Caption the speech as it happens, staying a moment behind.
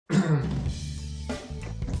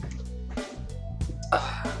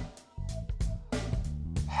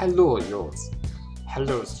Hello, yours.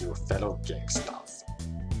 Hello, you fellow gangsters.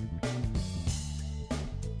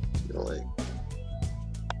 You know, like,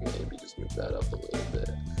 maybe just move that up a little bit.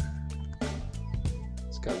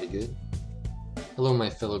 It's gotta be good. Hello, my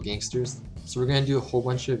fellow gangsters. So we're gonna do a whole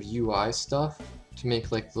bunch of UI stuff to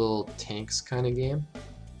make like little tanks kind of game.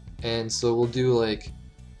 And so we'll do like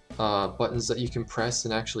buttons that you can press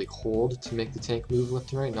and actually hold to make the tank move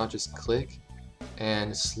left and right, not just click.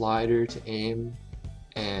 And slider to aim,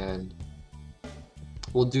 and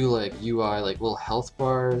we'll do like UI, like little health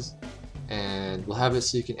bars, and we'll have it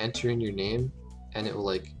so you can enter in your name and it will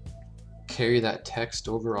like carry that text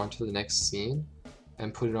over onto the next scene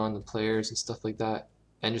and put it on the players and stuff like that,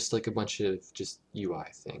 and just like a bunch of just UI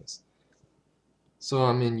things. So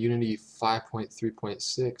I'm in Unity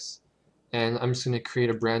 5.3.6 and I'm just going to create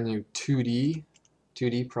a brand new 2D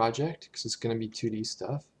project because it's going to be 2D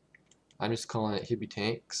stuff. I'm just calling it Hibberd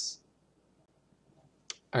Tanks.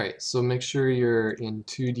 Alright, so make sure you're in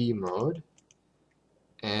 2D mode,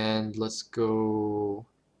 and let's go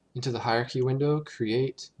into the hierarchy window,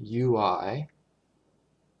 create UI,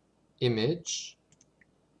 image,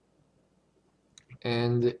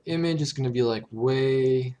 and the image is going to be like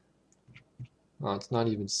way, oh, it's not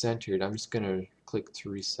even centered. I'm just going to click to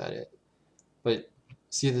reset it. But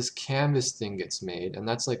see, this canvas thing gets made, and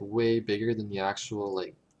that's like way bigger than the actual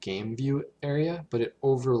like game view area, but it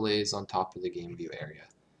overlays on top of the game view area.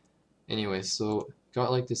 Anyway, so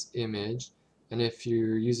got like this image, and if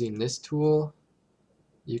you're using this tool,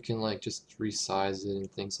 you can like just resize it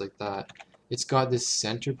and things like that. It's got this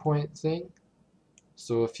center point thing,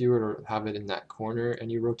 so if you were to have it in that corner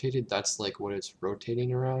and you rotate it, that's like what it's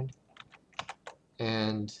rotating around.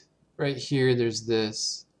 And right here there's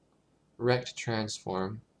this rect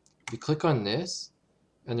transform. If you click on this,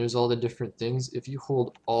 and there's all the different things, if you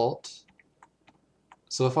hold Alt,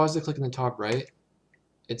 so if I was to click in the top right,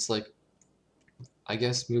 it's like, I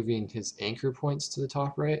guess, moving his anchor points to the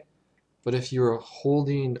top right. But if you're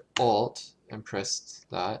holding Alt and pressed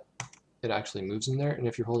that, it actually moves in there. And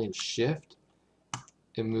if you're holding Shift,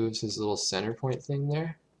 it moves his little center point thing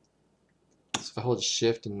there. So if I hold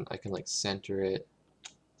Shift, and I can like center it,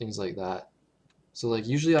 things like that. So like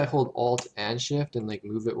usually I hold Alt and Shift and like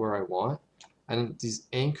move it where I want. And these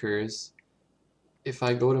anchors, if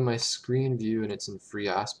I go to my screen view and it's in free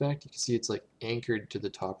aspect, you can see it's like anchored to the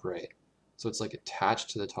top right. So it's like attached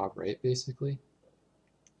to the top right basically.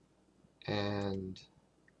 And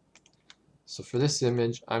so for this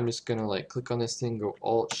image, I'm just gonna like click on this thing, go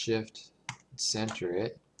Alt Shift, center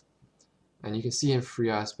it, and you can see in free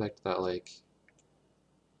aspect that like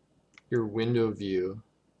your window view,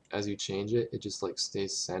 as you change it, it just like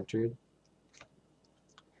stays centered.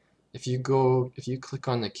 If you click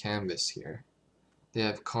on the canvas here, they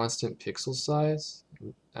have constant pixel size,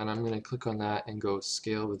 and I'm gonna click on that and go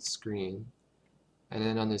scale with screen, and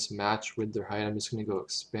then on this match width or height, I'm just gonna go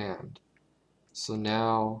expand. So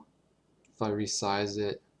now if I resize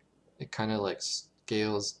it, it kind of like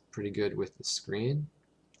scales pretty good with the screen.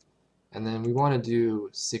 And then we want to do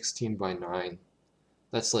 16 by 9.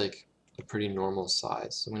 That's like a pretty normal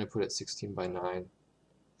size. So I'm going to put it 16 by 9.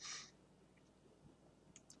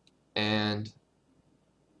 And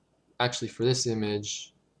actually for this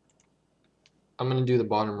image, I'm going to do the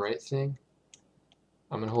bottom right thing.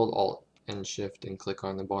 I'm going to hold Alt and Shift and click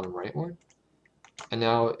on the bottom right one. And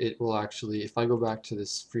now it will actually, if I go back to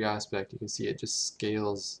this free aspect, you can see it just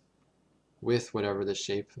scales with whatever the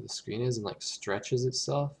shape of the screen is and like stretches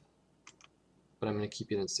itself. But I'm going to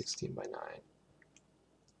keep it in 16 by 9.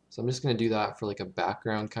 So I'm just going to do that for like a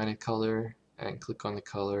background kind of color, and click on the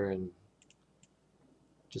color and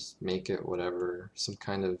just make it whatever, some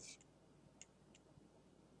kind of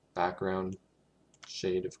background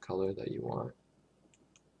shade of color that you want.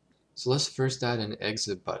 So let's first add an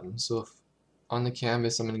exit button. So if on the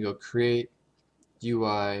canvas, I'm going to go create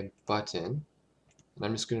UI button, and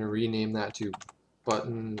I'm just going to rename that to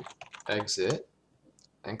button exit,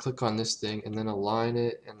 and click on this thing and then align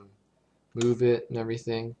it and move it and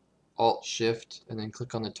everything. Alt Shift and then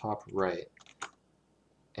click on the top right,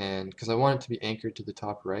 and because I want it to be anchored to the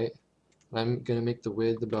top right, I'm going to make the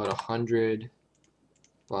width about 100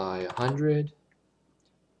 by 100,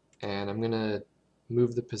 and I'm going to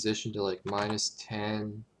move the position to like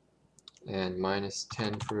 -10 and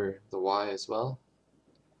 -10 for the Y as well.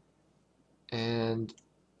 And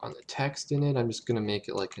on the text in it, I'm just going to make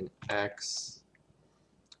it like an X,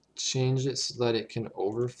 change it so that it can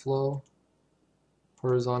overflow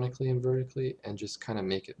horizontally and vertically, and just kind of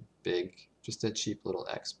make it big, just a cheap little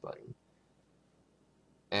X button.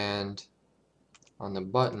 And on the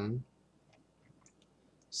button,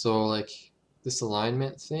 so like this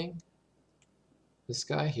alignment thing this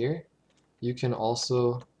guy here, you can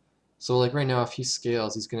also, so like right now if he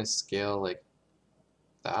scales, he's going to scale like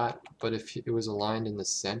that, but if it was aligned in the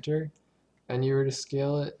center and you were to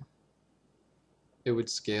scale it, it would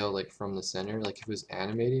scale like from the center, like if it was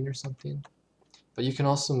animating or something. But you can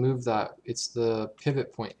also move that, it's the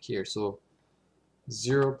pivot point here, so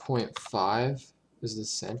 0.5 is the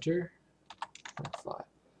center, 0.5.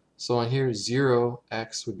 So on here,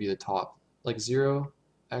 0x would be the top, like 0x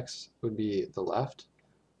would be the left,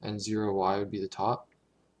 and 0y would be the top,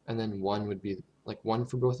 and then 1 would be, like 1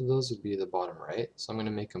 for both of those would be the bottom right. So I'm going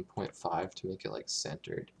to make them 0.5 to make it like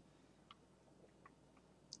centered.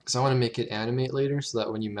 Because I want to make it animate later so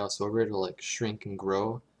that when you mouse over it, it'll like shrink and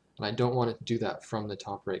grow. And I don't want it to do that from the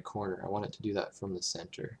top right corner. I want it to do that from the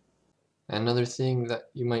center. And another thing that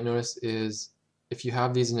you might notice is if you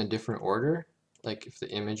have these in a different order, like if the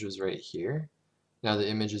image was right here, now the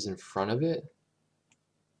image is in front of it.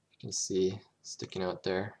 You can see sticking out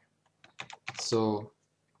there. So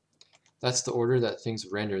that's the order that things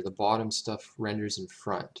render. The bottom stuff renders in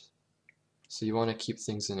front. So you want to keep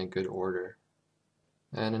things in a good order.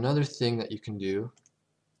 And another thing that you can do,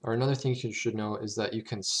 or another thing you should know, is that you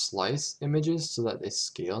can slice images so that they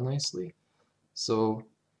scale nicely. So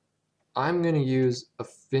I'm going to use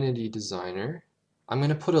Affinity Designer. I'm going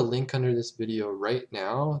to put a link under this video right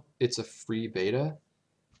now. It's a free beta.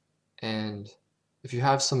 And if you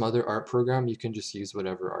have some other art program, you can just use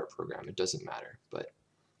whatever art program. It doesn't matter. But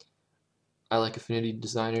I like Affinity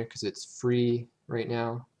Designer because it's free right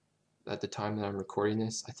now at the time that I'm recording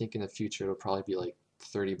this. I think in the future it'll probably be like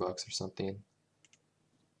 30 bucks or something.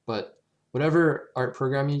 But whatever art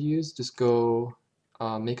program you use, just go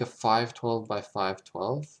make a 512 by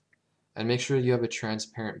 512 and make sure you have a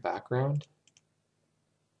transparent background.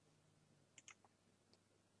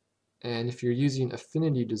 And if you're using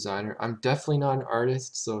Affinity Designer, I'm definitely not an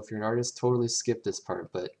artist, so if you're an artist, totally skip this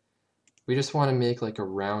part, but we just want to make like a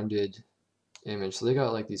rounded image. So they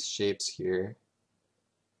got like these shapes here,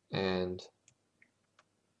 and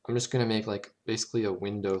I'm just going to make like basically a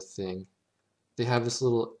window thing. They have this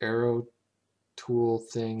little arrow tool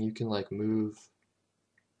thing you can like move.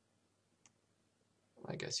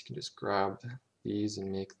 I guess you can just grab these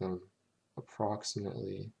and make them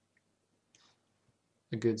approximately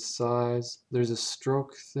a good size. There's a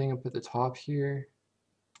stroke thing up at the top here,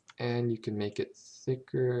 and you can make it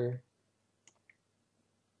thicker.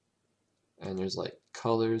 And there's like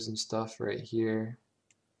colors and stuff right here.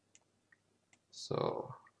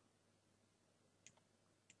 So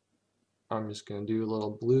I'm just going to do a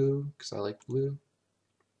little blue because I like blue.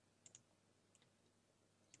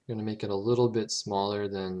 I'm going to make it a little bit smaller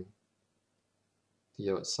than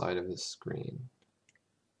the outside of the screen.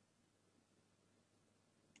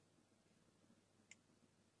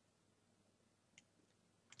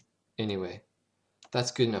 Anyway,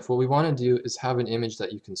 that's good enough. What we want to do is have an image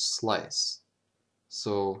that you can slice.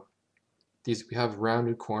 So these, we have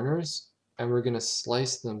rounded corners, and we're going to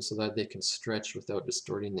slice them so that they can stretch without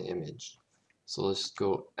distorting the image. So let's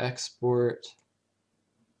go export,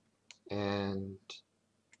 and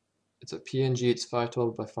it's a PNG, it's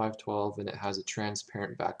 512 by 512, and it has a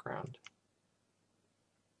transparent background.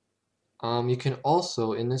 You can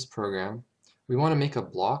also, in this program, we want to make a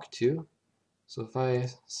block too. So if I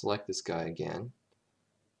select this guy again,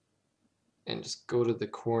 and just go to the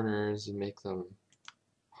corners and make them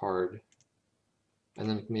hard, and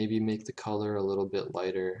then maybe make the color a little bit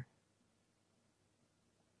lighter.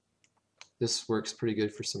 This works pretty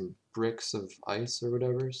good for some bricks of ice or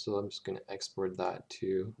whatever, so I'm just going to export that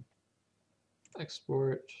to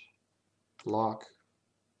export block.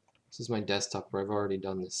 This is my desktop where I've already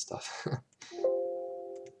done this stuff.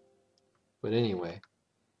 But anyway,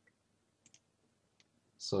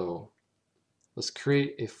 so let's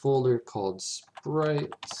create a folder called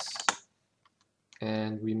sprites,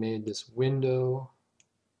 and we made this window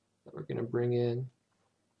that we're going to bring in,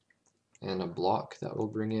 and a block that we'll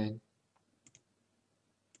bring in.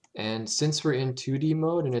 And since we're in 2D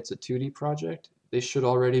mode and it's a 2D project, they should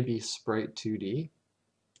already be sprite 2D.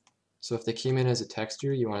 So if they came in as a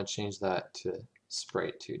texture, you want to change that to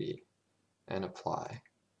sprite 2D and apply.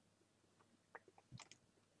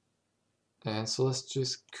 And so let's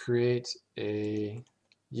just create a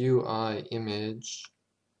UI image,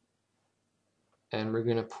 and we're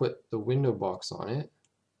going to put the window box on it,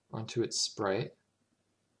 onto its sprite.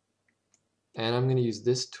 And I'm going to use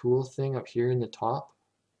this tool thing up here in the top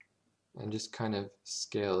and just kind of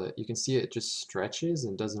scale it. You can see it just stretches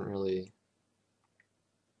and doesn't really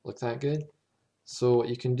look that good. So what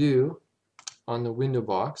you can do on the window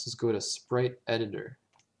box is go to Sprite Editor.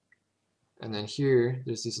 And then here,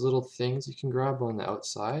 there's these little things you can grab on the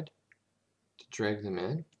outside to drag them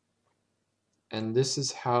in. And this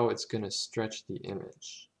is how it's going to stretch the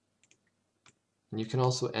image. And you can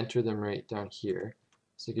also enter them right down here.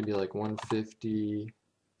 So it could be like 150,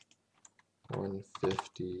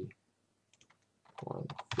 150, 150,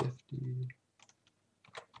 150.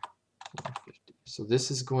 So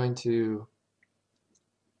this is going to,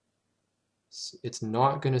 it's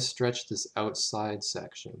not going to stretch this outside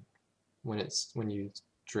section when you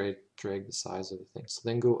drag the size of the thing. So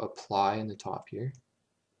then go apply in the top here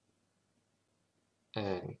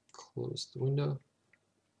and close the window.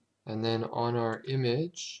 And then on our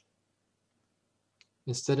image,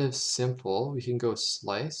 instead of simple, we can go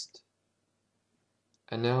sliced.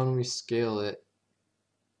 And now when we scale it,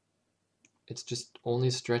 it's just only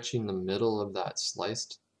stretching the middle of that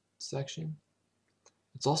sliced section.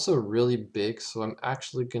 It's also really big, so I'm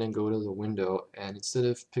actually going to go to the window, and instead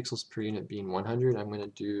of pixels per unit being 100, I'm going to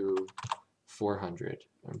do 400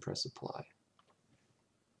 and press apply.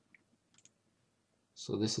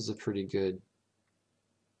 So this is a pretty good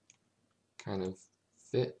kind of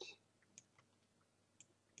fit.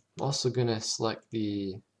 I'm also going to select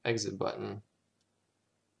the exit button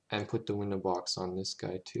and put the window box on this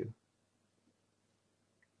guy too.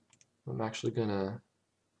 I'm actually going to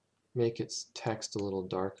make its text a little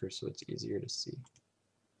darker so it's easier to see.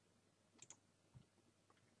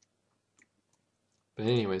 But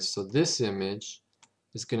anyways, so this image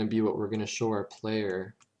is going to be what we're going to show our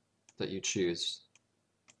player that you choose.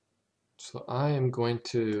 So I am going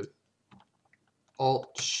to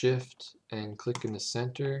Alt-Shift and click in the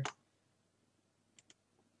center,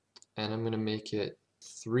 and I'm going to make it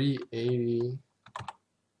 380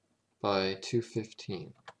 by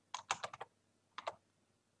 215.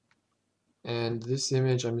 And this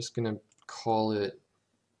image, I'm just going to call it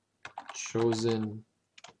chosen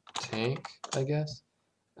tank, I guess.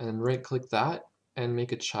 And then right click that and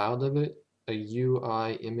make a child of it, a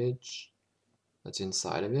UI image that's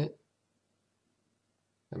inside of it.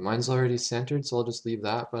 And mine's already centered, so I'll just leave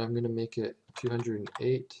that, but I'm going to make it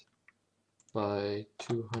 208 by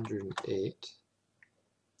 208.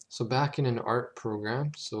 So back in an art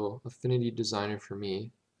program, so Affinity Designer for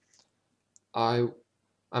me, I'm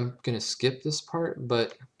going to skip this part,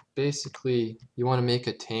 but basically you want to make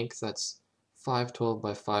a tank that's 512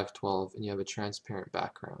 by 512 and you have a transparent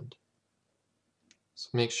background. So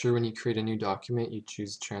make sure when you create a new document you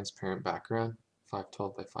choose transparent background,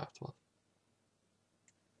 512 by 512.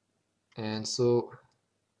 And so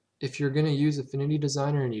if you're going to use Affinity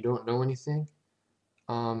Designer and you don't know anything,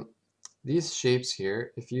 these shapes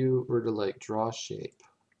here, if you were to like draw a shape,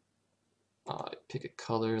 pick a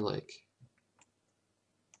color like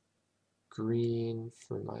green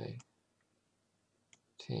for my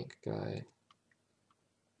tank guy.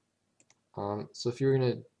 So if you're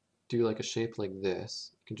going to do like a shape like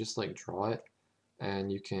this, you can just like draw it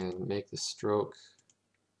and you can make the stroke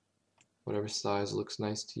whatever size looks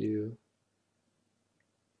nice to you.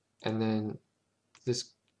 And then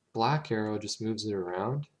this black arrow just moves it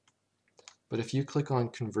around. But if you click on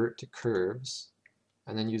convert to curves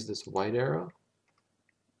and then use this white arrow,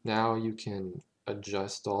 now you can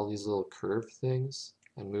adjust all these little curve things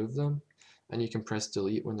and move them. And you can press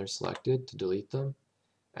delete when they're selected to delete them.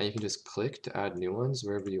 And you can just click to add new ones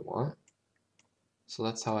wherever you want. So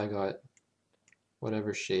that's how I got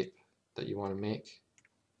whatever shape that you want to make.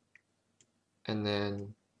 And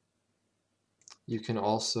then you can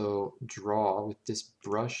also draw with this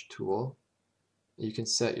brush tool. You can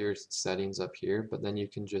set your settings up here, but then you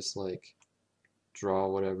can just like draw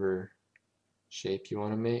whatever shape you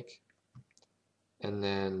want to make and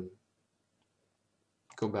then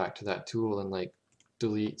go back to that tool and like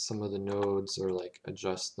delete some of the nodes or like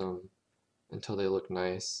adjust them until they look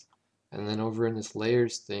nice. And then over in this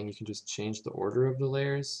layers thing, you can just change the order of the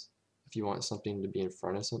layers if you want something to be in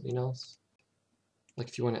front of something else. Like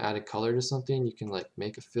if you want to add a color to something, you can like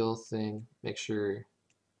make a fill thing, make sure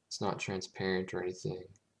it's not transparent or anything.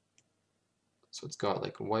 So it's got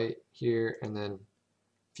like white here, and then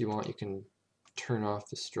if you want, you can turn off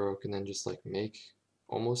the stroke and then just like make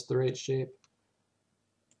almost the right shape.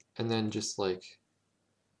 And then just like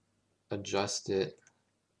adjust it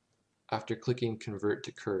after clicking convert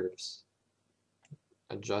to curves.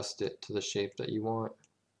 Adjust it to the shape that you want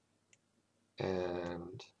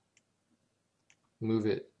and move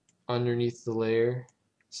it underneath the layer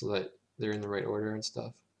so that they're in the right order and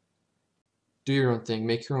stuff. Do your own thing,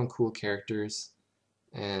 make your own cool characters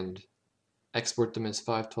and export them as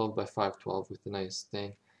 512 by 512 with a nice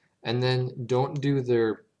thing. And then don't do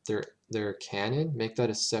their canon, make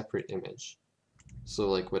that a separate image. So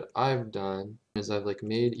like what I've done is I've like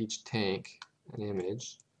made each tank an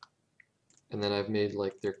image, And then I've made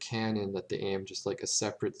like their cannon that they aim just like a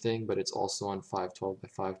separate thing, but it's also on 512 by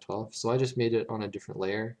 512. So I just made it on a different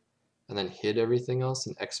layer and then hid everything else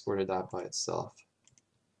and exported that by itself.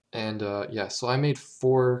 And yeah, so I made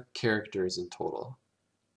 4 characters in total.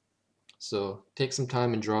 So take some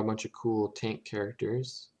time and draw a bunch of cool tank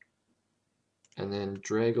characters, and then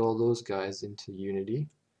drag all those guys into Unity,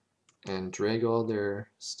 and drag all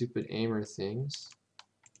their stupid aimer things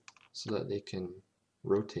so that they can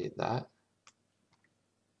rotate that.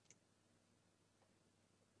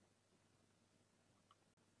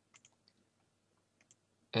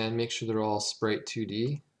 And make sure they're all sprite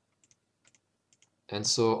 2D. And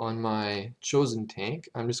so on my chosen tank,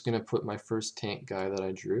 I'm just going to put my first tank guy that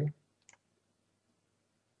I drew.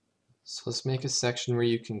 So let's make a section where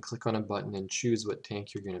you can click on a button and choose what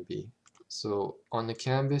tank you're going to be. So on the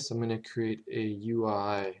canvas, I'm going to create a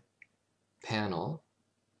UI panel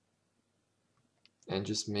and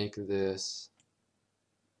just make this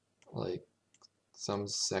like some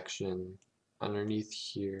section underneath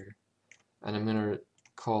here, and I'm going to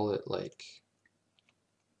call it like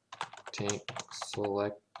tank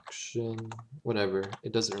selection, whatever,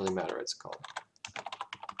 it doesn't really matter what it's called,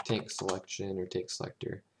 tank selection or tank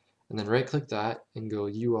selector. And then right click that and go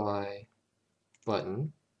UI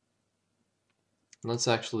button. And let's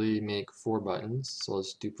actually make 4 buttons, so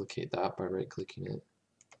let's duplicate that by right clicking it.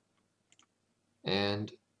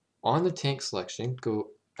 And on the tank selection,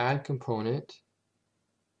 go add component,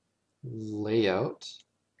 layout,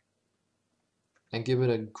 and give it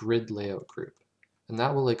a grid layout group. And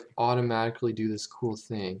that will like automatically do this cool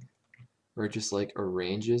thing where it just like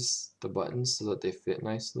arranges the buttons so that they fit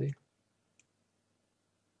nicely.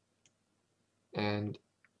 And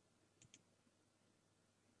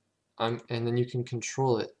then you can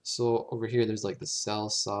control it. So over here there's like the cell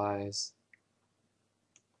size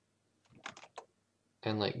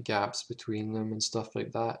and like gaps between them and stuff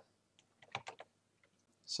like that.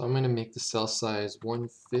 So I'm going to make the cell size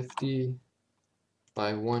 150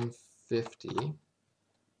 by 150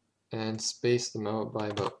 and space them out by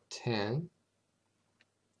about 10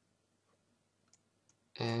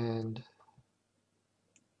 and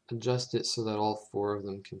adjust it so that all 4 of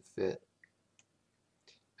them can fit.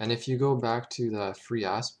 And if you go back to the free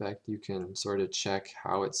aspect, you can sort of check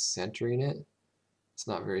how it's centering it. It's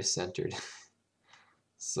not very centered.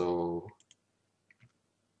 So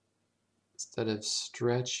instead of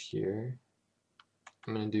stretch here,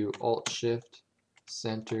 I'm going to do Alt Shift,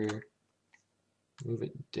 center, move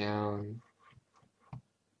it down,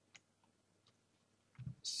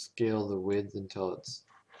 scale the width until it's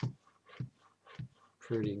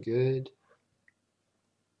pretty good.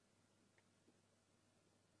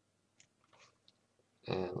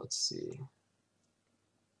 And let's see,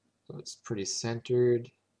 so it's pretty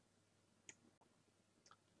centered.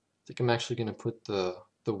 I think I'm actually going to put the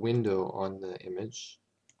window on the image.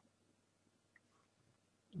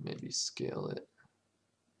 Maybe scale it.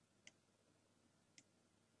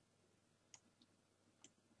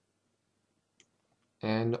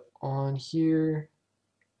 And on here,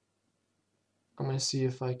 I'm going to see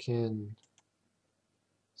if I can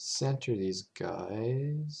center these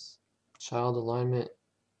guys. Child alignment,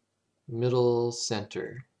 middle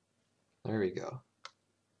center. There we go.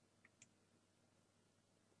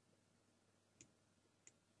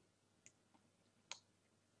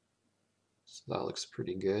 So that looks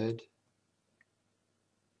pretty good.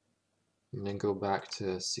 And then go back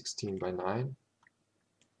to 16 by 9.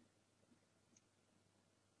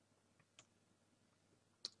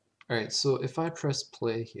 Alright, so if I press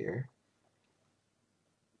play here,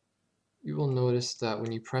 you will notice that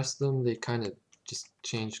when you press them, they kind of just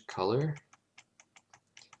change color.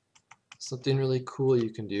 Something really cool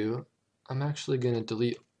you can do, I'm actually going to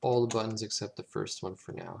delete all the buttons except the first one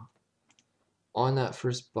for now. On that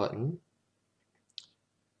first button,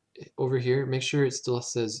 over here, make sure it still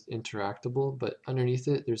says interactable, but underneath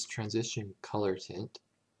it there's transition color tint.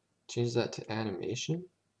 Change that to animation,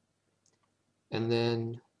 and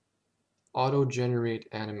then auto generate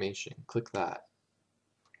animation. Click that.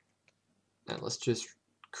 And let's just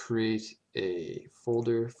create a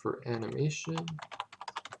folder for animation,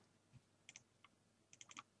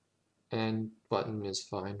 and button is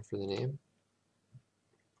fine for the name.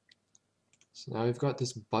 So now we've got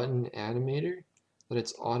this button animator that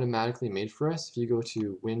it's automatically made for us. If you go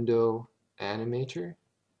to Window Animator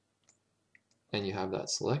and you have that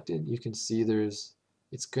selected, you can see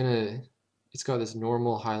it's got this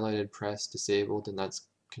normal highlighted press disabled, and that's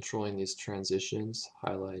controlling these transitions,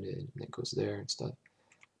 highlighted, and it goes there and stuff.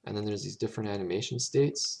 And then there's these different animation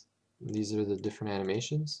states. These are the different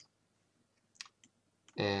animations.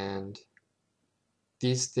 And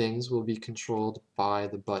these things will be controlled by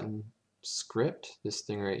the button script, this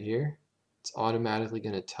thing right here. It's automatically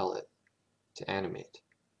going to tell it to animate.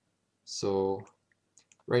 So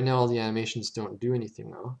right now all the animations don't do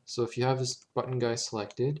anything though. So if you have this button guy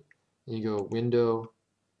selected and you go Window,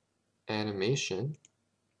 Animation,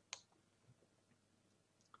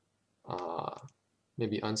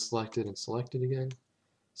 maybe unselected and selected again.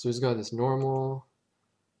 So we've got this normal.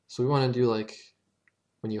 So we want to do like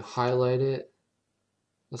when you highlight it,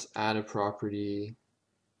 let's add a property.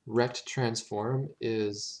 Rect transform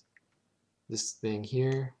is this thing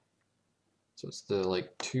here. So it's the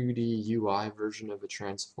like 2D UI version of a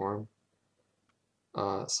transform.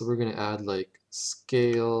 So we're going to add like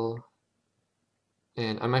scale,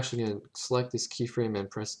 and I'm actually going to select this keyframe and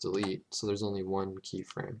press delete so there's only one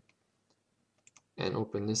keyframe. And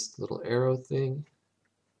open this little arrow thing.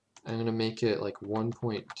 I'm going to make it like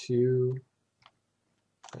 1.2,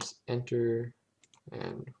 press enter,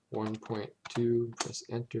 and 1.2, press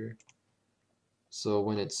enter. So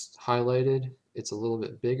when it's highlighted, it's a little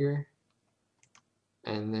bit bigger.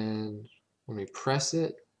 And then when we press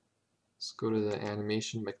it, let's go to the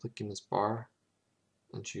animation by clicking this bar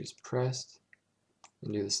and choose pressed.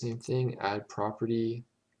 And do the same thing, add property,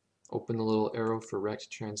 open the little arrow for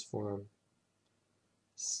rect transform,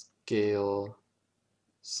 scale,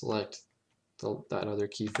 select that other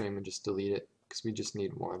keyframe and just delete it because we just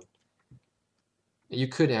need one. You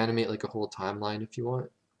could animate like a whole timeline if you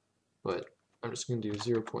want, but I'm just going to do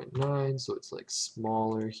 0.9 so it's like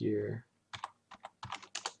smaller here.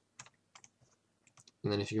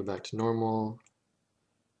 And then if you go back to normal,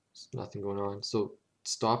 there's nothing going on. So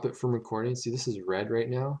stop it from recording. See, this is red right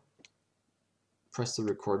now. Press the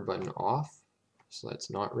record button off so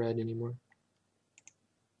that's not red anymore.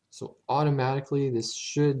 So automatically this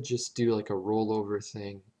should just do like a rollover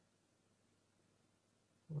thing.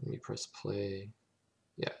 Let me press play.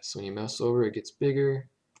 Yeah, so when you mouse over it gets bigger,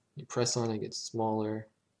 you press on it, it gets smaller,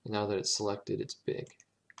 and now that it's selected it's big.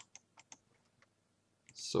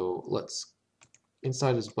 So let's,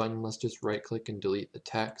 inside this button, let's just right click and delete the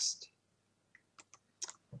text.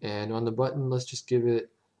 And on the button let's just give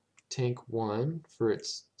it tank 1 for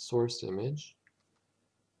its source image.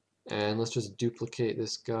 And let's just duplicate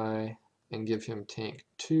this guy and give him tank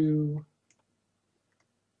 2.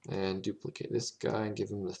 And duplicate this guy and give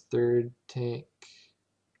him the third tank.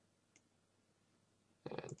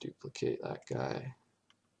 And duplicate that guy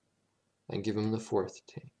and give him the fourth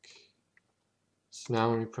tank. So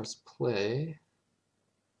now when we press play,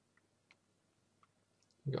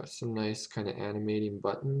 we got some nice kind of animating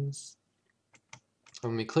buttons.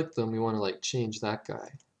 When we click them, we want to like change that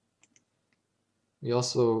guy. We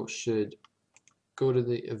also should go to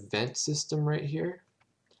the event system right here,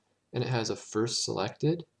 and it has a first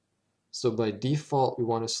selected. So by default, we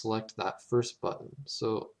want to select that first button.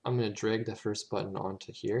 So I'm going to drag the first button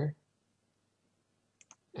onto here.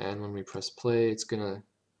 And when we press play, it's going to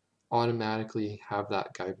automatically have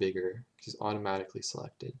that guy bigger because he's automatically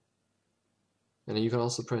selected. And then you can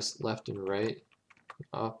also press left and right,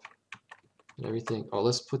 up, and everything. Oh,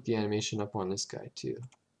 let's put the animation up on this guy too.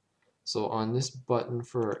 So on this button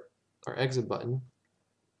for our exit button,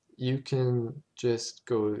 you can just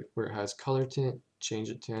go where it has color tint, change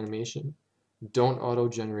it to animation. Don't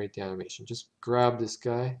auto-generate the animation. Just grab this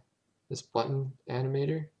guy, this button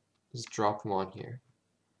animator, just drop him on here.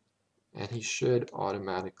 And he should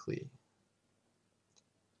automatically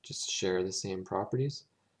just share the same properties.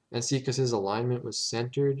 And see, because his alignment was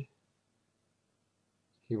centered,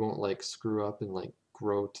 he won't like screw up and like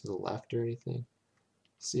grow to the left or anything.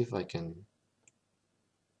 See if I can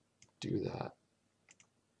do that.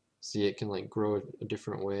 See, it can like grow a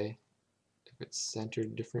different way if it's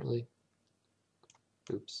centered differently.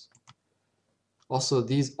 Oops. Also,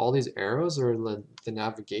 all these arrows are the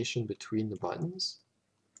navigation between the buttons.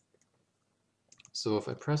 So if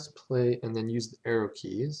I press play and then use the arrow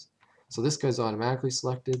keys, so this guy's automatically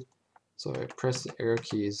selected. So I press the arrow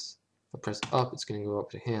keys. If I press up, it's going to go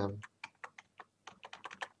up to him.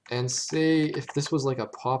 And say if this was like a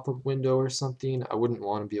pop-up window or something, I wouldn't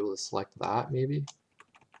want to be able to select that maybe.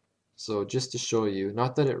 So just to show you,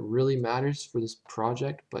 not that it really matters for this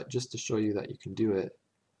project, but just to show you that you can do it.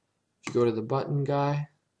 If you go to the button guy,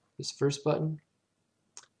 this first button,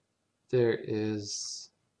 there is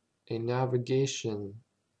a navigation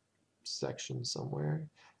section somewhere.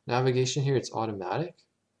 Navigation here, it's automatic.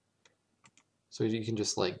 So you can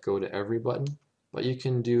just like go to every button, but you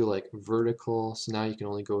can do like vertical. So now you can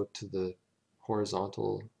only go to the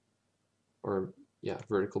horizontal, or yeah,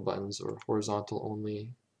 vertical buttons, or horizontal only.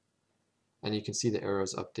 And you can see the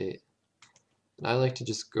arrows update. And I like to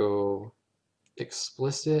just go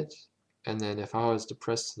explicit And then if I was to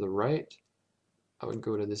press to the right, I would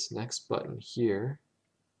go to this next button here,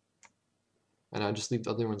 and I'd just leave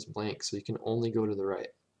the other ones blank, so you can only go to the right.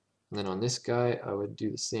 And then on this guy, I would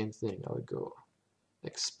do the same thing. I would go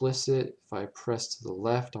explicit. If I press to the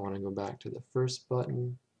left, I want to go back to the first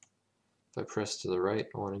button. If I press to the right,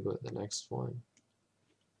 I want to go to the next one.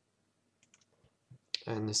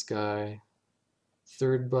 And this guy,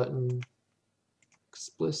 third button,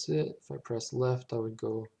 explicit. If I press left, I would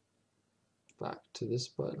go back to this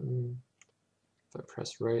button. If I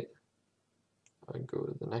press right, I would go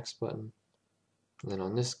to the next button. And then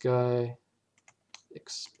on this guy,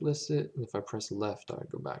 explicit, and if I press left, I would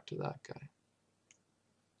go back to that guy.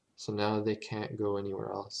 So now they can't go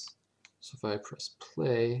anywhere else. So if I press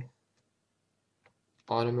play,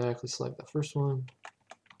 automatically select the first one.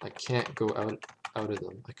 I can't go out of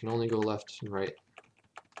them. I can only go left and right.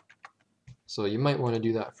 So you might want to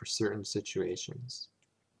do that for certain situations.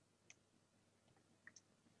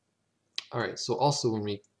 Alright, so also when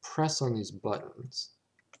we press on these buttons,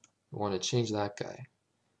 we want to change that guy.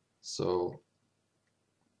 So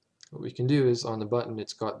what we can do is on the button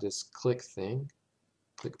it's got this click thing.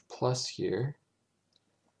 Click plus here.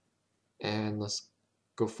 And let's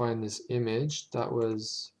go find this image that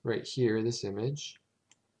was right here, this image,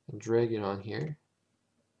 and drag it on here.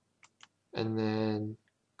 And then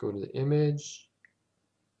go to the image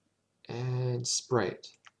and sprite.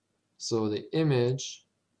 So the image,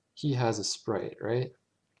 he has a sprite, right?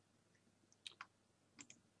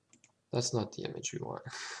 That's not the image we want.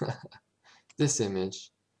 This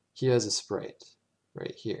image, he has a sprite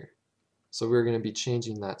right here. So we're going to be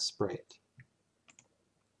changing that sprite.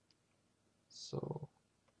 So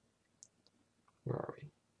where are we?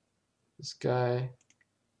 This guy,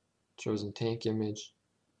 chosen tank image,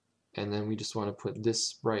 and then we just want to put this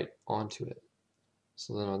sprite onto it.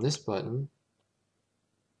 So then on this button,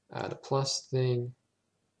 add a plus thing,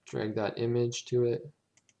 drag that image to it,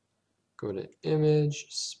 go to image,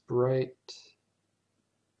 sprite,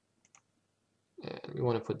 and we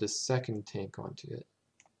want to put this second tank onto it.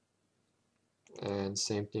 And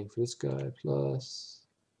same thing for this guy, plus,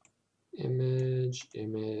 image,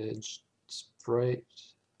 image, sprite,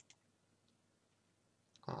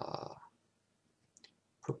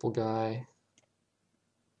 purple guy,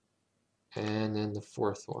 and then the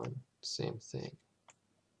fourth one, same thing.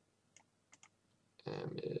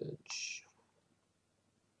 Image,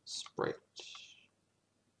 sprite,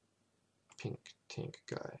 pink tank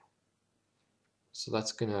guy. So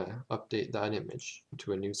that's gonna update that image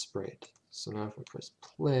into a new sprite. So now if I press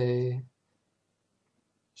play,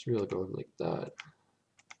 it's really go like that.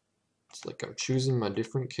 It's like I'm choosing my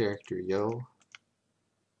different character, yo.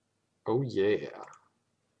 Oh yeah.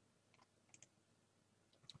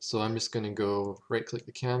 So I'm just gonna go right click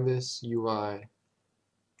the canvas, UI,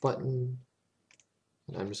 button,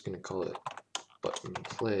 and I'm just gonna call it button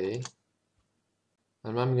play.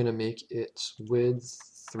 And I'm gonna make its width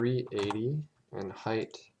 380 and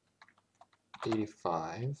height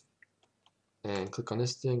 85. And click on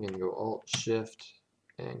this thing and go Alt Shift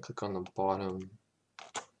and click on the bottom.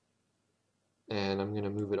 And I'm gonna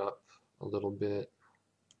move it up a little bit.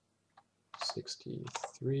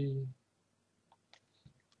 63.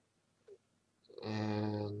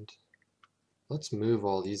 And let's move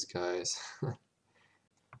all these guys.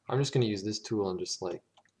 I'm just gonna use this tool and just like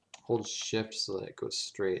hold shift so that it goes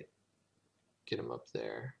straight. Get them up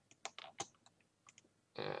there.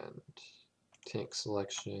 And tank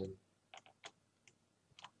selection.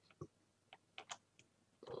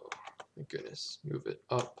 Oh my goodness. Move it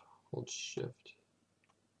up. Hold shift.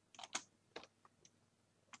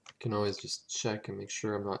 I can always just check and make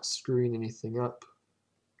sure I'm not screwing anything up.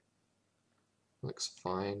 Looks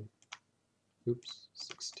fine. Oops,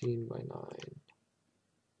 16 by 9.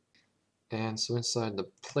 And so inside the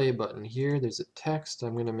play button here, there's a text.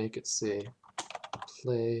 I'm going to make it say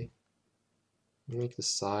play. Make the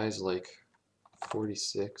size like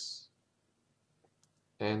 46.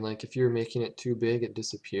 And like if you're making it too big, it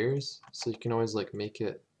disappears. So you can always like make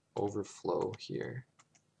it overflow here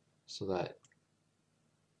so that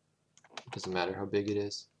it doesn't matter how big it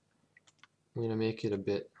is. I'm going to make it a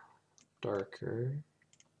bit darker.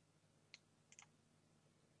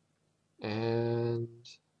 And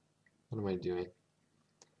what am I doing?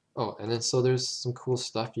 Oh, and then so there's some cool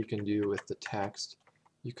stuff you can do with the text.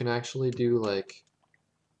 You can actually do like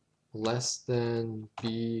less than,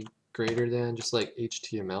 be greater than, just like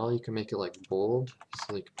HTML. You can make it like bold.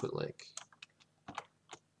 So you can put like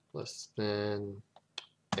less than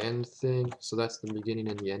end thing. So that's the beginning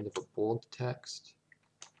and the end of a bold text.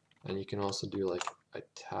 And you can also do like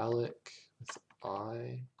italic with I.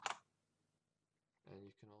 And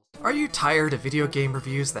you can also Are you tired of video game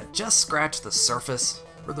reviews that just scratch the surface?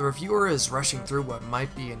 Where the reviewer is rushing through what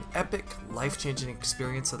might be an epic, life-changing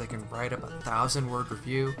experience so they can write up a 1,000-word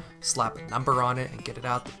review, slap a number on it, and get it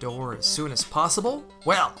out the door as soon as possible?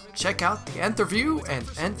 Well, check out The Nth Review and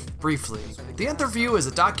Nth Briefly. The Nth Review is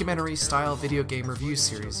a documentary-style video game review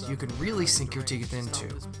series you can really sink your teeth into.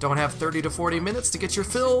 Don't have 30 to 40 minutes to get your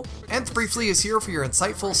fill? Nth Briefly is here for your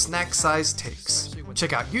insightful, snack-sized takes.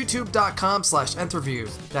 Check out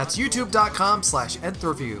youtube.com/nthreview. That's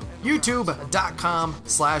youtube.com/nthreview.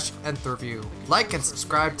 youtube.com/nthreview. Like and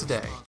subscribe today.